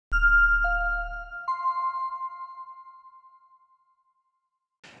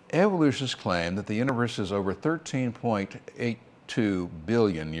Evolutionists claim that the universe is over 13.82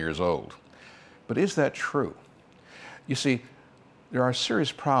 billion years old. But is that true? You see, there are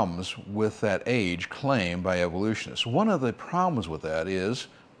serious problems with that age claimed by evolutionists. One of the problems with that is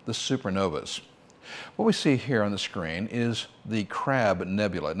the supernovas. What we see here on the screen is the Crab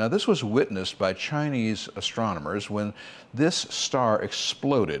Nebula. Now, this was witnessed by Chinese astronomers when this star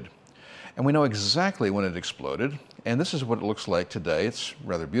exploded. And we know exactly when it exploded, and this is what it looks like today. It's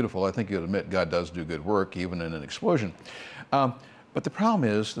rather beautiful. I think you'll admit God does do good work even in an explosion. But the problem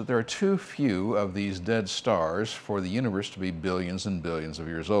is that there are too few of these dead stars for the universe to be billions and billions of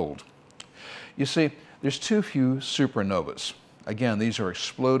years old. You see, there's too few supernovas. Again, these are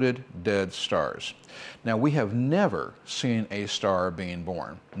exploded dead stars. Now, we have never seen a star being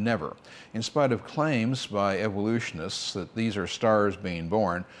born, never. In spite of claims by evolutionists that these are stars being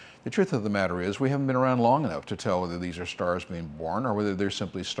born, the truth of the matter is we haven't been around long enough to tell whether these are stars being born or whether they're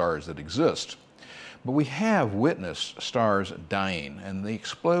simply stars that exist. But we have witnessed stars dying, and they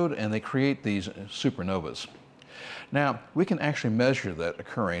explode and they create these supernovas. Now, we can actually measure that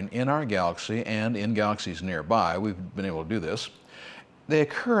occurring in our galaxy and in galaxies nearby. We've been able to do this. They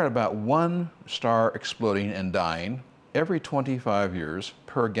occur at about one star exploding and dying every 25 years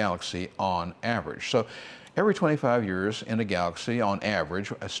per galaxy on average. So every 25 years in a galaxy, on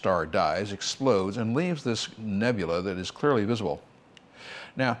average, a star dies, explodes, and leaves this nebula that is clearly visible.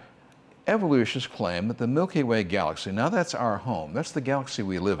 Now, evolutionists claim that the Milky Way galaxy, now that's our home, that's the galaxy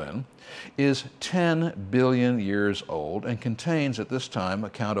we live in, is 10 billion years old and contains at this time a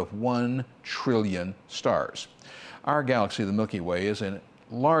count of 1 trillion stars. Our galaxy, the Milky Way, is a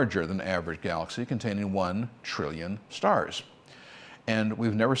larger than average galaxy containing 1 trillion stars. And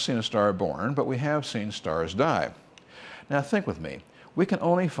we've never seen a star born, but we have seen stars die. Now think with me. We can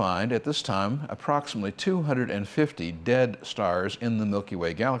only find, at this time, approximately 250 dead stars in the Milky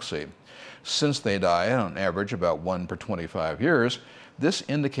Way galaxy. Since they die, on average, about 1 per 25 years, this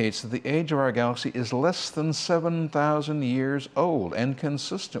indicates that the age of our galaxy is less than 7,000 years old and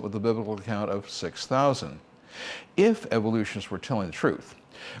consistent with the biblical account of 6,000. If evolutionists were telling the truth,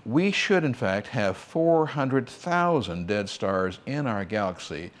 we should, in fact, have 400,000 dead stars in our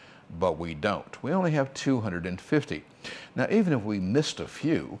galaxy, but we don't. We only have 250. Now, even if we missed a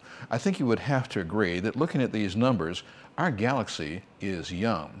few, I think you would have to agree that looking at these numbers, our galaxy is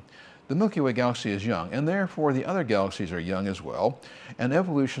young. The Milky Way galaxy is young, and therefore the other galaxies are young as well, and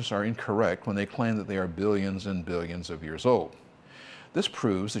evolutionists are incorrect when they claim that they are billions and billions of years old. This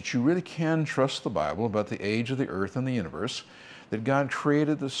proves that you really can trust the Bible about the age of the earth and the universe, that God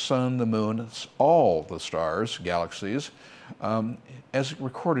created the sun, the moon, all the stars, galaxies, as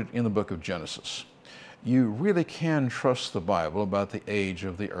recorded in the book of Genesis. You really can trust the Bible about the age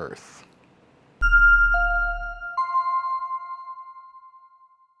of the earth.